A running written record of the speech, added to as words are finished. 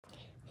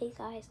Hey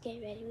guys,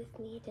 get ready with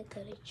me to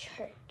go to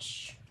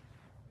church.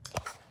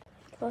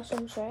 Also,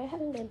 I'm sorry I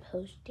haven't been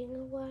posting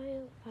in a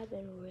while. I've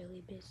been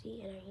really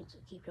busy and I need to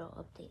keep y'all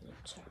updated.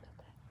 Sorry about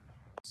that.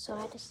 So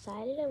I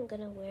decided I'm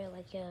gonna wear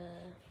like a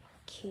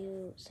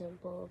cute,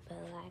 simple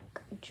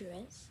black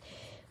dress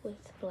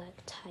with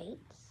black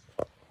tights.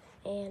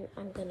 And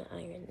I'm gonna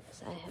iron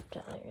this. I have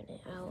to iron it.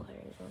 I'll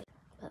iron it.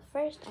 But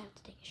first, I have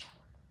to take a shower.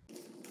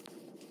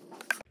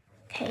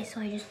 Okay,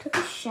 so I just took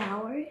a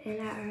shower and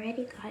I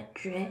already got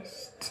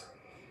dressed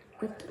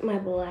with my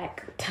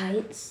black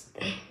tights.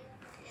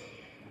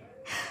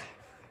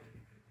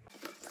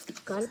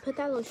 Gotta put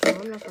that lotion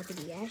on. I'm not about to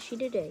be ashy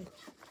today.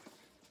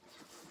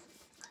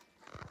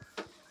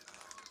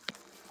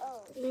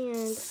 And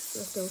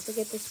let's don't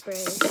forget the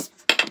spray.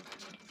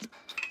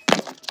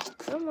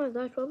 Oh my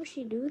gosh, why would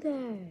she do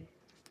that?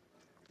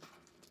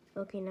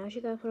 Okay, now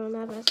she gotta put on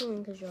that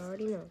Vaseline because you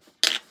already know.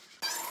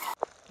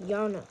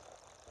 Y'all know.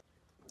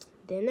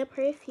 Then the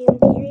perfume,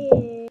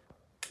 period.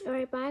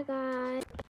 Alright, bye guys.